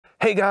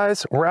Hey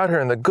guys, we're out here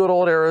in the good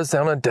old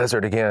Arizona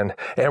desert again,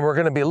 and we're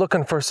going to be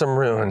looking for some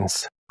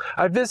ruins.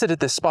 I visited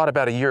this spot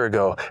about a year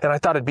ago, and I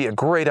thought it'd be a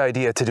great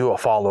idea to do a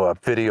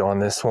follow-up video on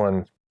this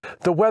one.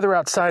 The weather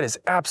outside is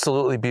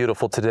absolutely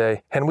beautiful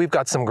today, and we've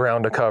got some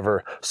ground to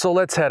cover, so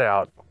let's head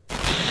out.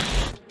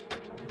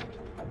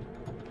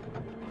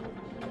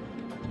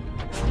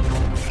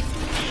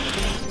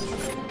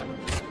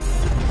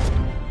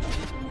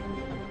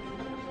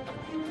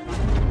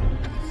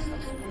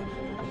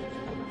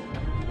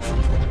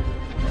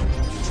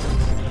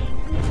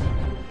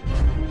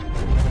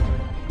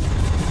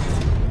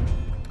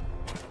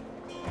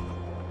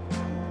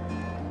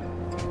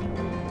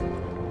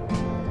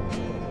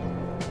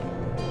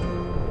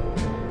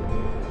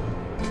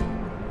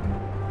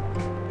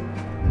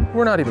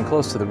 We're not even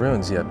close to the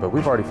ruins yet, but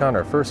we've already found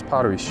our first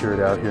pottery sherd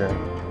out here.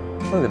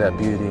 Look at that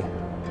beauty.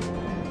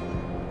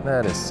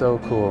 That is so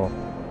cool.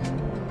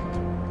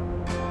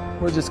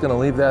 We're just gonna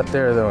leave that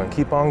there though and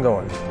keep on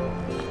going.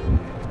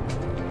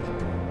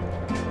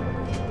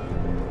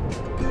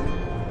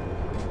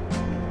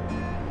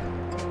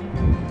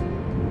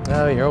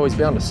 Oh, you're always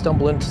bound to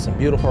stumble into some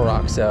beautiful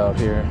rocks out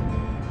here.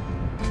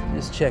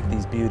 Just check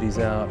these beauties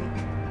out.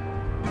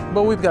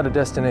 But we've got a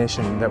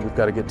destination that we've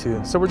got to get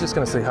to, so we're just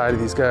gonna say hi to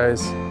these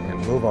guys and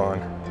move on.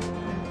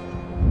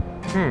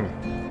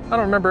 I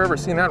don't remember ever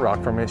seeing that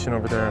rock formation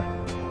over there.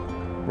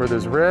 Where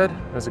there's red,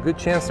 there's a good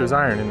chance there's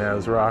iron in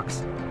those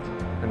rocks.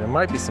 And there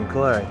might be some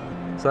clay.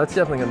 So that's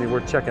definitely gonna be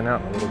worth checking out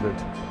in a little bit.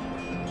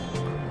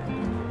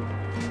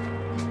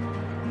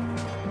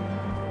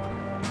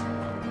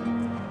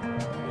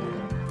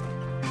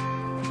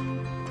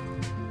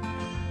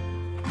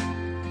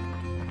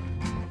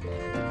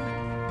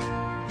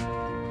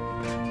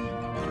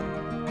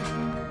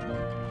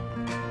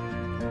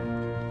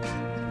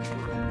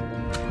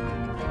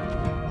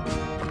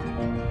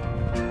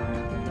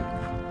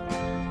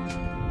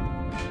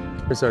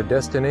 There's our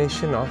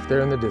destination off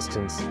there in the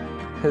distance.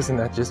 Isn't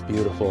that just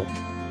beautiful?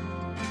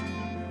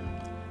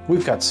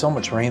 We've got so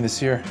much rain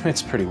this year,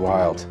 it's pretty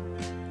wild.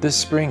 This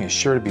spring is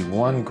sure to be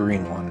one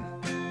green one.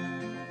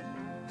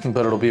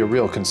 But it'll be a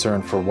real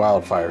concern for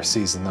wildfire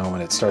season though when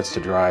it starts to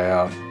dry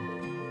out.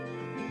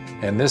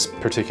 And this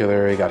particular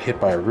area got hit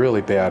by a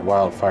really bad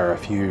wildfire a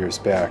few years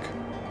back.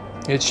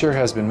 It sure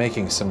has been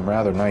making some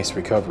rather nice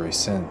recovery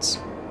since.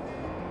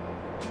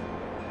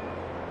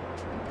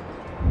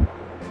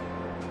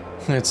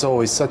 It's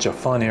always such a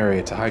fun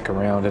area to hike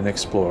around and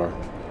explore.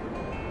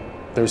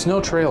 There's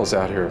no trails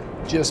out here,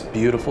 just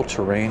beautiful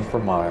terrain for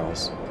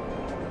miles.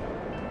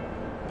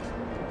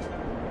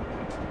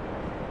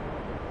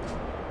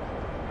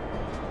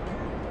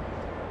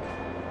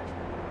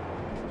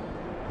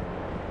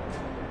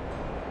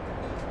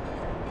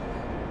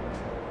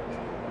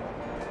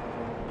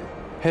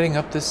 Heading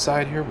up this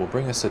side here will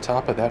bring us to the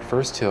top of that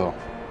first hill.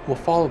 We'll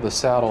follow the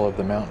saddle of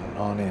the mountain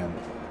on in.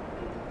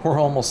 We're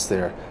almost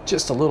there,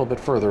 just a little bit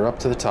further up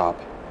to the top.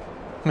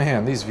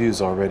 Man, these views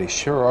already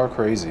sure are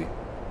crazy.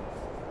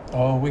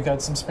 Oh, we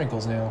got some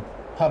sprinkles now.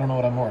 I don't know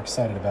what I'm more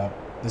excited about,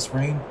 this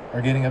rain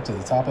or getting up to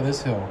the top of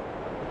this hill.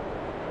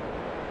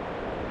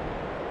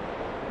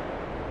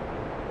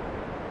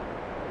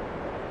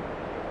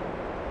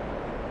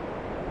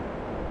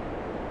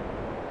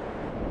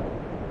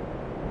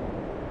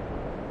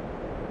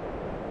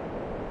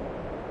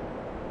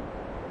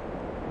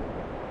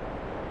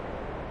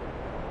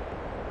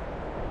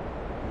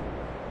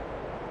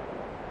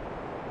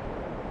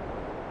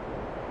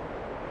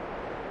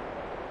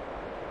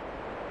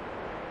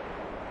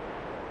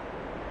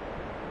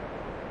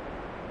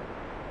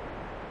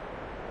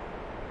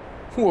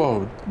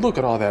 Whoa, look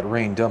at all that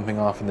rain dumping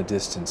off in the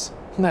distance.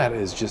 That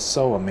is just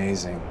so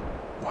amazing.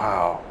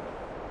 Wow.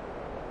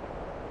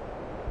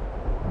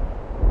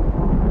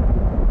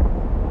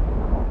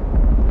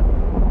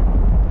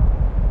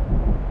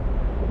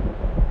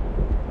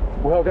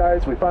 Well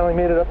guys, we finally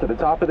made it up to the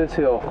top of this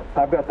hill.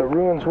 I've got the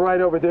ruins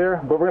right over there,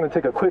 but we're going to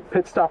take a quick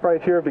pit stop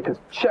right here because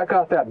check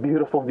out that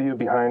beautiful view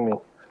behind me.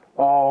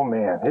 Oh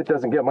man, it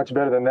doesn't get much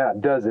better than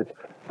that, does it?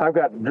 I've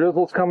got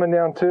drizzles coming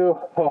down too.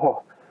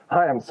 Oh,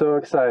 I am so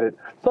excited.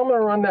 So I'm going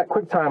to run that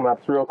quick time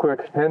lapse real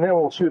quick, and then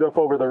we'll shoot up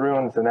over the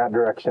ruins in that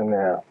direction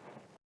there.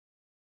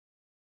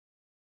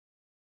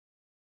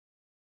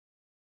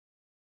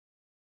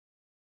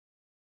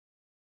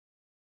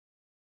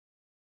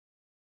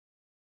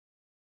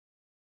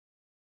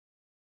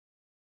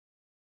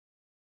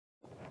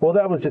 Well,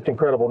 that was just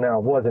incredible now,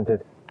 wasn't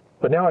it?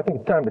 But now I think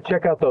it's time to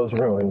check out those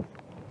ruins.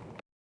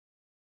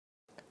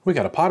 We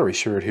got a pottery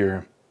sherd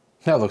here.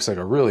 That looks like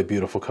a really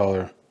beautiful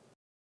color.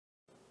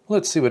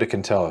 Let's see what it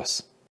can tell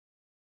us.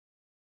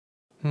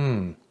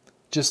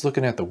 Just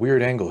looking at the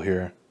weird angle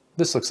here,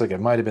 this looks like it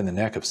might have been the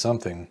neck of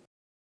something.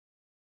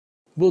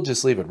 We'll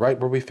just leave it right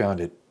where we found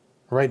it,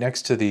 right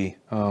next to the,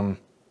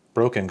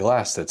 broken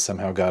glass that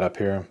somehow got up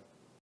here.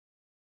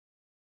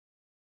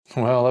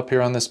 Well, up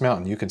here on this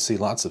mountain you can see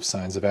lots of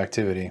signs of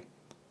activity.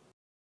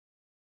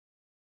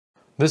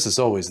 This is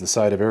always the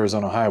side of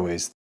Arizona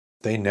highways.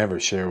 They never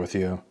share with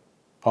you.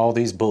 All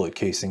these bullet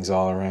casings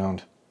all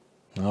around.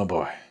 Oh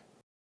boy.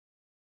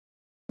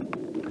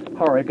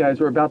 Alright guys,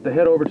 we're about to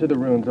head over to the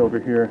ruins over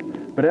here.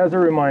 But as a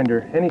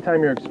reminder,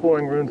 anytime you're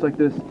exploring ruins like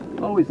this,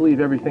 always leave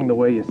everything the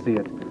way you see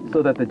it,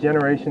 so that the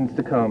generations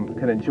to come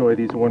can enjoy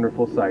these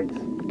wonderful sights.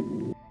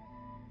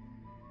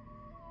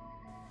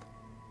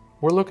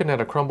 We're looking at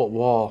a crumbled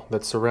wall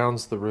that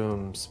surrounds the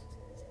rooms.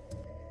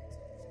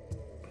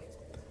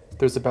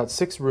 There's about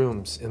 6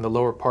 rooms in the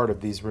lower part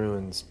of these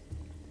ruins.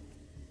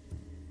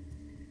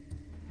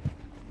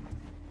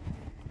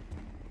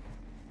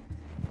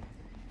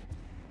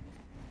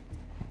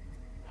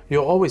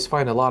 You'll always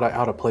find a lot of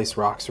out-of-place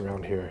rocks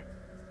around here.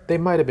 They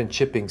might have been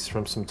chippings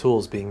from some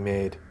tools being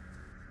made.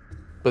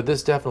 But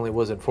this definitely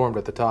wasn't formed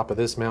at the top of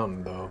this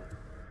mountain, though.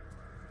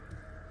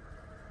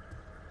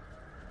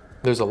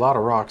 There's a lot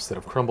of rocks that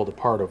have crumbled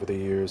apart over the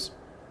years.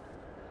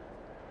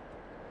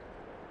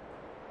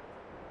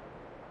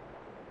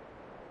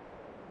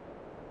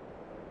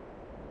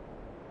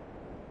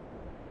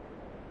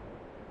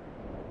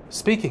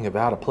 Speaking of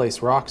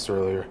out-of-place rocks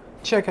earlier,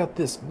 check out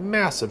this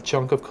massive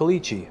chunk of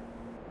caliche.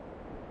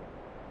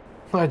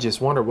 I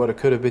just wonder what it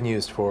could have been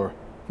used for.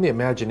 The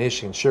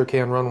imagination sure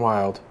can run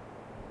wild.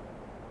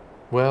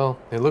 Well,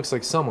 it looks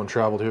like someone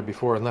traveled here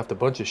before and left a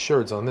bunch of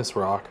sherds on this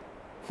rock.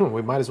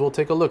 We might as well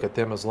take a look at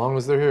them as long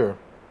as they're here.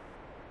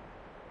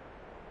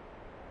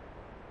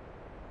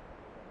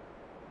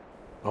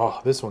 Oh,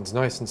 this one's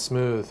nice and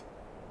smooth.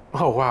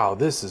 Oh wow,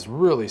 this is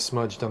really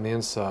smudged on the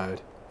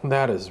inside.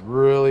 That is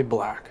really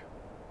black.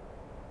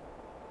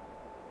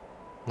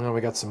 Now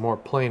we got some more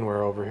planeware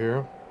over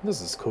here.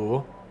 This is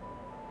cool.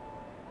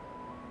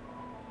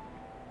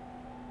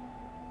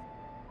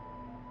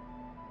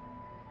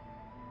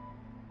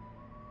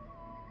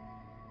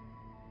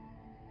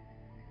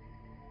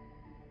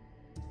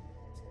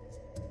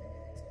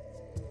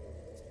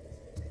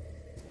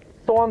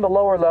 So on the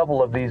lower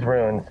level of these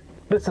ruins,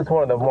 this is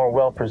one of the more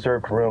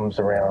well-preserved rooms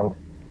around.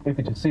 You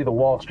can just see the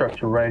wall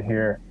structure right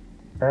here.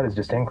 That is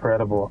just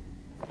incredible.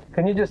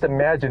 Can you just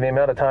imagine the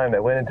amount of time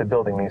that went into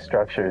building these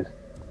structures?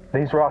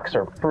 These rocks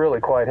are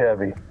really quite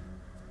heavy.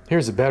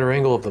 Here's a better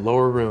angle of the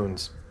lower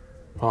ruins.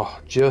 Oh,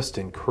 just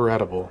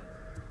incredible.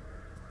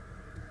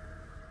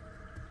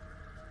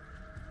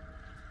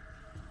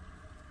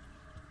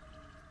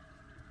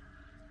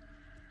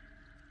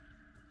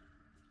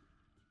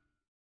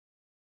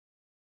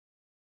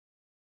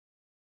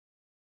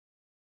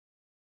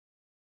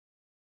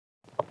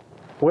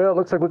 Well, it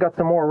looks like we got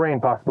some more rain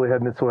possibly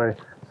heading this way.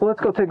 So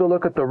let's go take a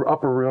look at the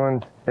upper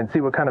ruins and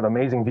see what kind of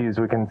amazing views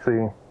we can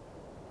see.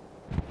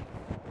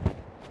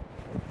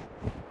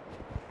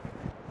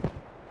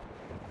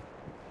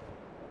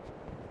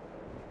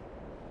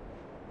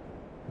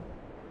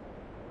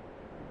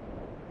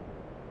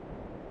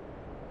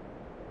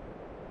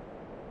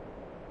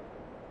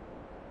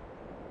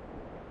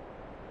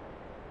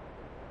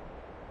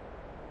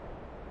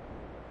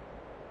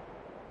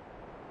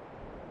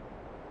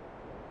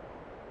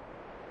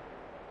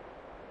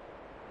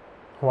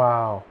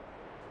 Wow,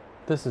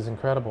 this is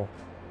incredible.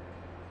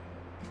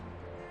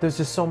 There's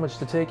just so much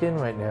to take in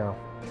right now.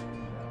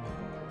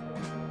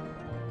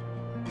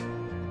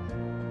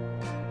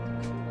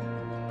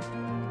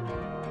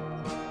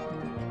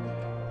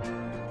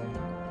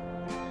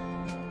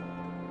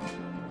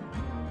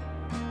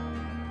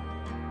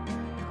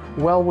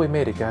 Well, we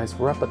made it, guys.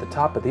 We're up at the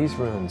top of these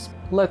ruins.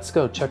 Let's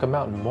go check them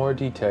out in more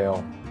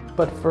detail.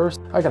 But first,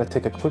 I gotta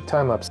take a quick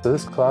time lapse to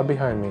this cloud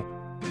behind me.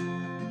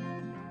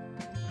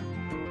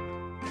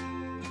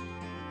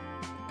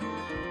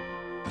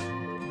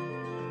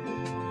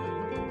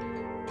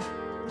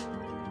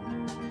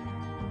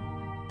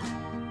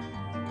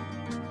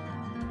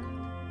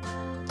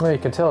 Well, you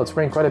can tell it's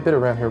rained quite a bit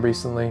around here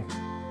recently.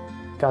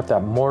 Got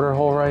that mortar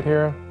hole right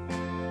here.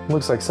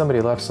 Looks like somebody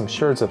left some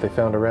sherds that they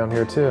found around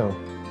here too.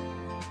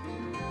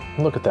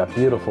 Look at that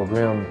beautiful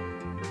rim.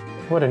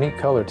 What a neat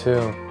color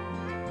too.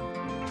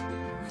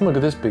 Look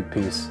at this big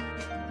piece.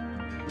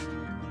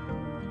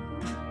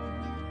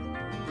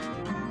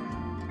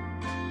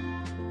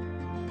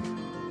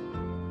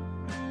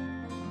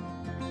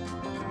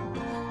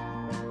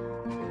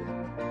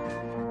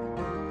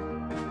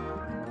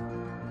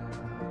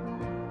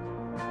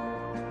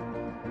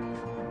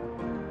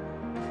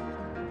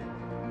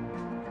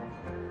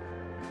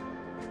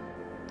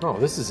 Oh,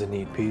 this is a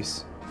neat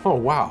piece. Oh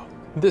wow,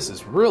 this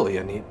is really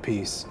a neat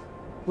piece.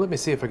 Let me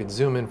see if I can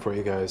zoom in for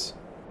you guys.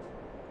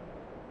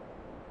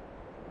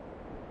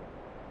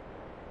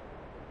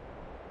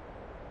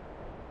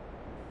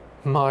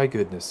 My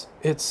goodness,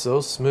 it's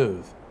so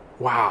smooth.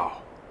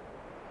 Wow.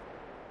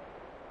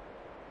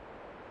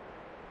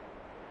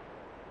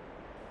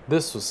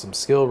 This was some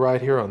skill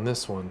right here on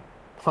this one.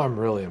 I'm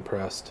really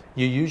impressed.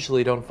 You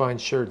usually don't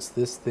find sherds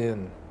this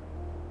thin.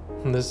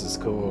 This is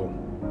cool.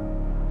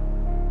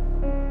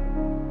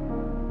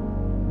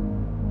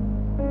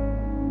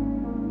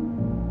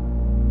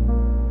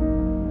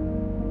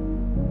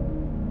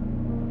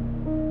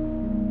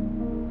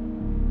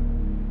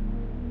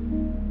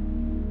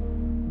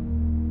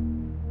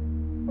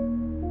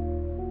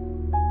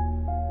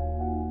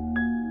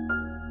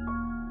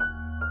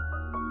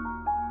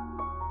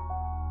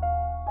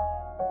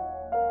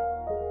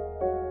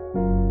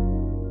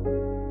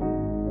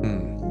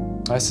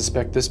 I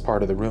suspect this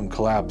part of the room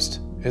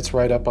collapsed. It's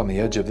right up on the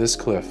edge of this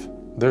cliff.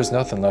 There's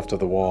nothing left of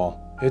the wall.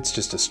 It's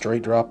just a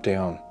straight drop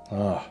down.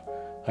 Ugh,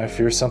 I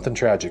fear something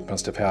tragic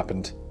must have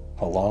happened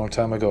a long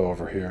time ago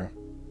over here.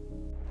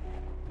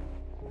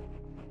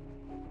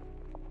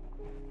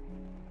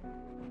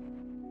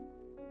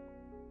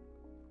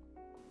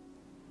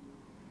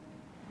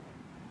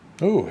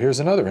 Ooh,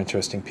 here's another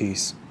interesting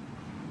piece.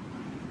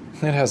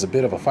 It has a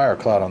bit of a fire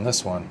cloud on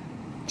this one.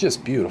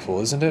 Just beautiful,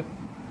 isn't it?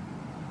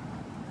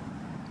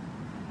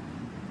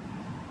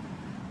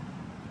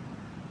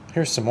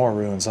 Here's some more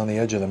ruins on the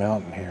edge of the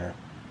mountain here.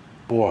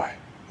 Boy,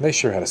 they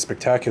sure had a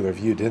spectacular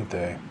view, didn't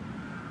they?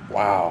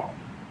 Wow.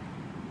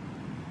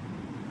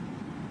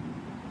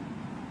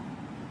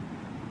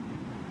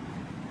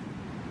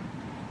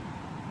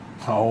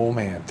 Oh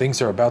man, things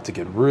are about to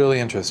get really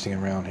interesting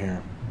around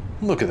here.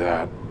 Look at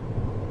that.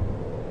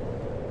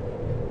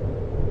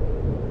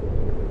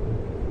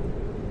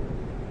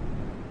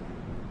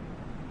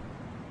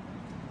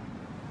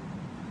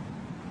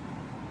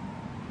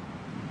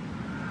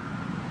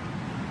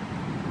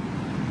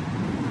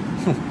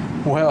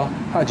 Well,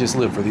 I just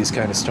live for these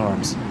kind of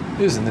storms.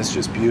 Isn't this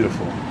just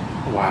beautiful?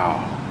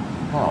 Wow.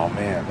 Oh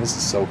man, this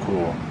is so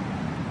cool.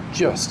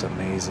 Just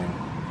amazing.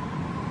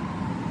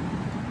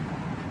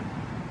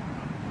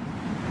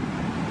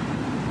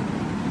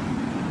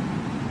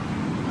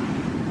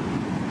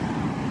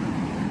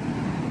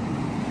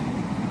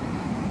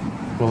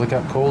 Well, it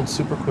got cold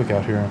super quick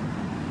out here.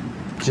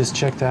 Just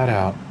check that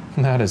out.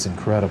 That is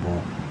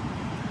incredible.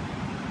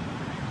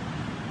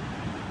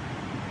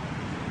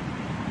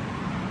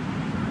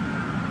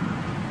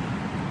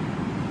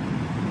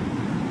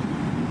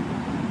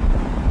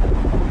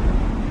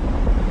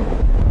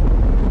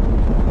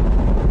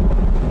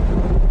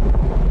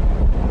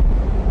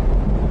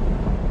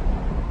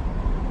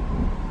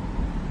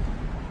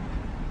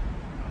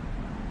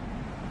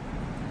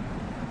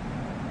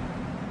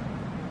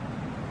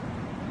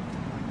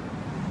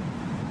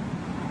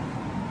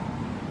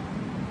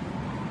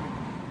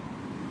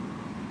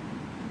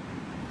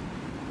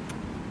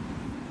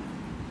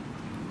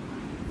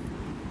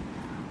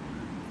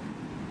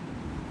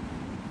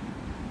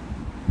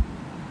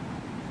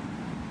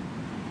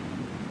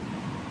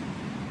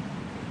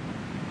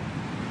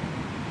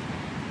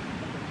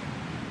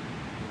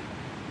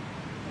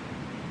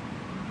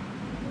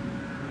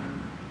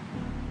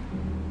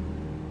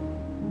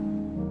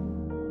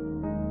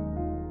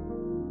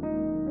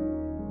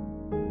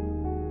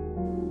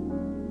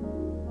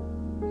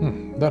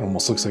 That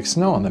almost looks like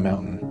snow on the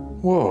mountain.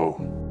 Whoa.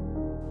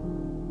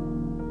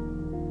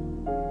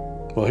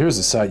 Well, here's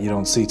a sight you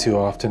don't see too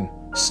often.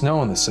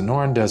 Snow in the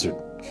Sonoran Desert.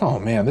 Oh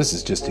man, this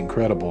is just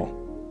incredible.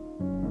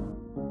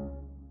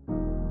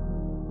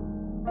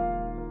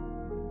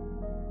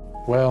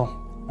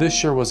 Well, this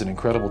sure was an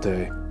incredible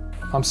day.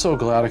 I'm so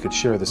glad I could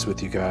share this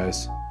with you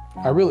guys.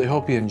 I really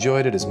hope you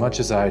enjoyed it as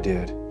much as I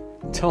did.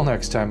 Till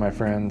next time, my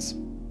friends.